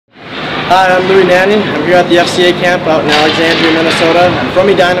Hi, I'm Louie Nanne. I'm here at the FCA camp out in Alexandria, Minnesota. I'm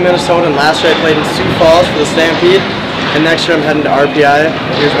from Edina, Minnesota, and last year I played in Sioux Falls for the Stampede, and next year I'm heading to RPI.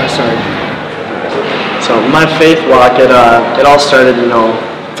 Here's my story. So my faith walk, it all started,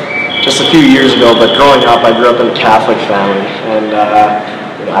 just a few years ago, but growing up, I grew up in a Catholic family, and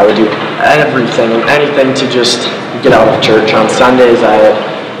I would do everything and anything to just get out of church. On Sundays, I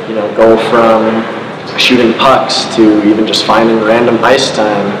go from shooting pucks to even just finding random ice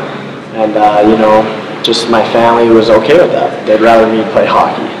time. And, just my family was okay with that. They'd rather me play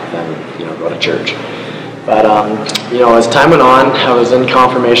hockey than, go to church. But, as time went on, I was in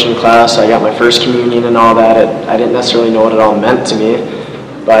confirmation class. I got my first communion and all that. I didn't necessarily know what it all meant to me.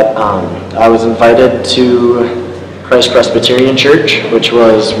 But I was invited to Christ Presbyterian Church, which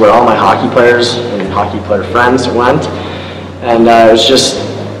was where all my hockey players and hockey player friends went. And it was just,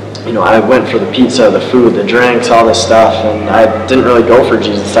 I went for the pizza, the food, the drinks, all this stuff, and I didn't really go for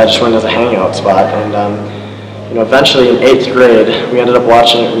Jesus. I just went as a hangout spot. And eventually in 8th grade, we ended up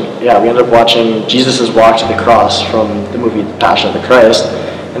watching Jesus' Walk to the Cross from the movie The Passion of the Christ,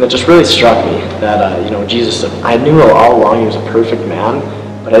 and it just really struck me that Jesus. I knew all along he was a perfect man,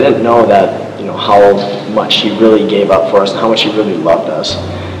 but I didn't know that how much he really gave up for us and how much he really loved us.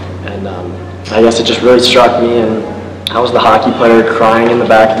 And I guess it just really struck me, and I was the hockey player crying in the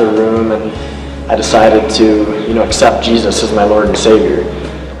back of the room, and I decided to, accept Jesus as my Lord and Savior.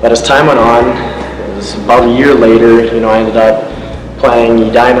 But as time went on, it was about a year later, I ended up playing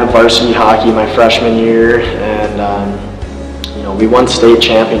Edina varsity hockey my freshman year, and, we won state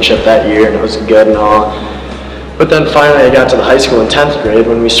championship that year, and it was good and all. But then finally I got to the high school in 10th grade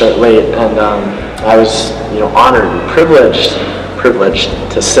when we start late, and I was, honored and privileged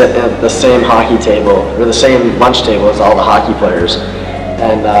to sit at the same hockey table, or the same lunch table as all the hockey players.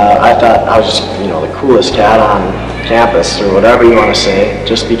 And I thought I was just, the coolest cat on campus, or whatever you want to say,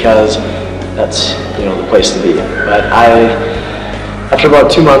 just because that's, the place to be. But after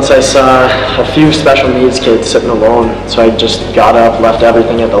about 2 months, I saw a few special needs kids sitting alone, so I just got up, left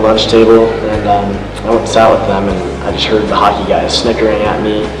everything at the lunch table, and I went and sat with them, and I just heard the hockey guys snickering at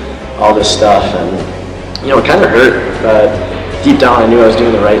me, all this stuff, and, it kind of hurt, but deep down I knew I was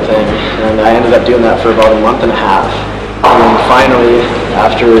doing the right thing, and I ended up doing that for about a month and a half. And then finally,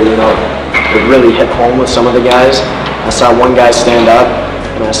 after it really hit home with some of the guys, I saw one guy stand up,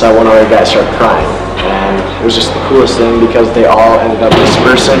 and I saw one other guy start crying. And it was just the coolest thing, because they all ended up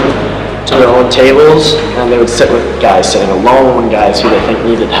dispersing to their own tables, and they would sit with guys sitting alone, guys who they think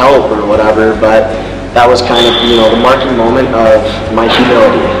needed help or whatever. But that was kind of the marking moment of my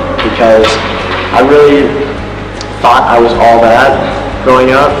humility, because I really thought I was all that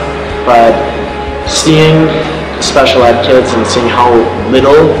growing up, but seeing special ed kids and seeing how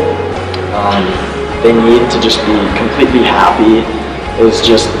little they need to just be completely happy is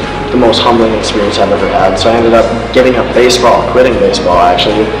just the most humbling experience I've ever had. So I ended up giving up baseball, quitting baseball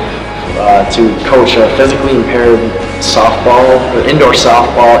actually, to coach a physically impaired softball, or indoor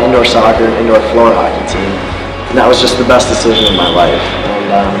softball, indoor soccer, and indoor floor hockey team. And that was just the best decision of my life.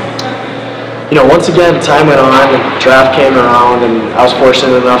 And once again, time went on, and draft came around, and I was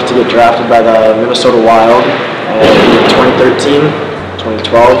fortunate enough to get drafted by the Minnesota Wild in 2013,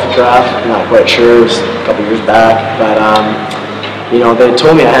 2012 draft. I'm not quite sure, it was a couple years back, but they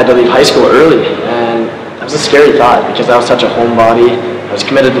told me I had to leave high school early, and that was a scary thought, because I was such a homebody. I was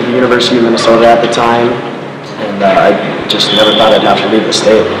committed to the University of Minnesota at the time, and I just never thought I'd have to leave the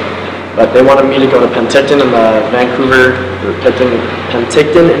state. But they wanted me to go to Penticton in the Vancouver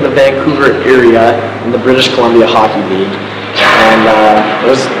area in the British Columbia Hockey League, and it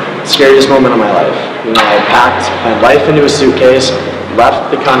was the scariest moment of my life. I packed my life into a suitcase,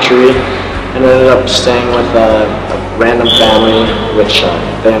 left the country, and ended up staying with a random family, which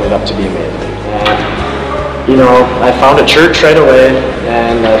they ended up to be amazing. And I found a church right away,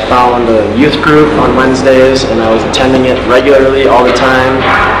 and I found a youth group on Wednesdays, and I was attending it regularly all the time.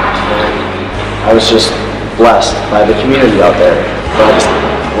 I was just blessed by the community out there. But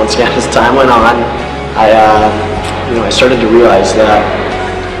once again, as time went on, I started to realize that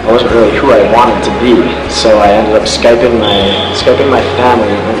I wasn't really who I wanted to be. So I ended up Skyping my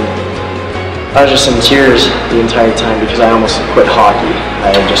family, and I was just in tears the entire time, because I almost quit hockey.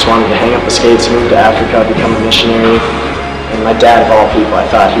 I just wanted to hang up the skates, move to Africa, become a missionary. And my dad, of all people, I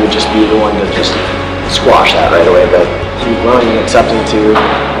thought he would just be the one to just squash that right away. But he was willing and accepting to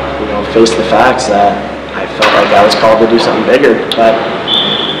face the facts that I felt like I was called to do something bigger. But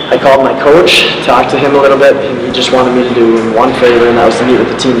I called my coach, talked to him a little bit, and he just wanted me to do one favor, and that was to meet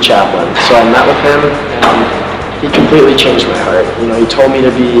with the team chaplain. So I met with him, and he completely changed my heart. He told me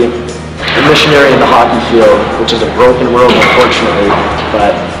to be a missionary in the hockey field, which is a broken world, unfortunately,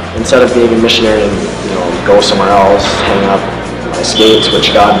 but in instead of being a missionary and go somewhere else, hang up my skates, which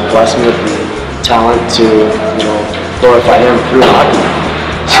God blessed me with the talent to glorify Him through hockey.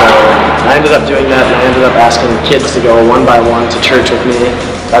 So I ended up doing that, and I ended up asking kids to go one by one to church with me.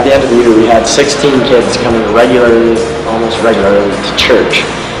 At the end of the year, we had 16 kids coming almost regularly to church.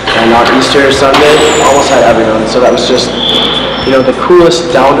 And on Easter Sunday, almost had everyone. So that was just, the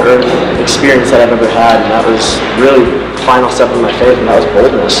coolest down-to-earth experience that I've ever had. And that was really the final step of my faith, and that was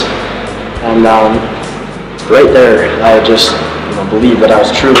boldness. And right there, I just believed that I was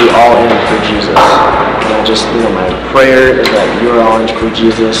truly all in for Jesus. And I just, my prayer is that you're all in for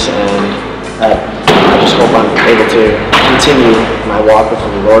Jesus, and that I just hope I'm able to continue my walk with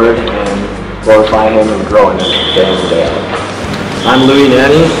the Lord and glorify Him and grow in it day in and day out. I'm Louie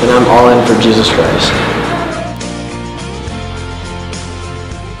Nanne, and I'm all in for Jesus Christ.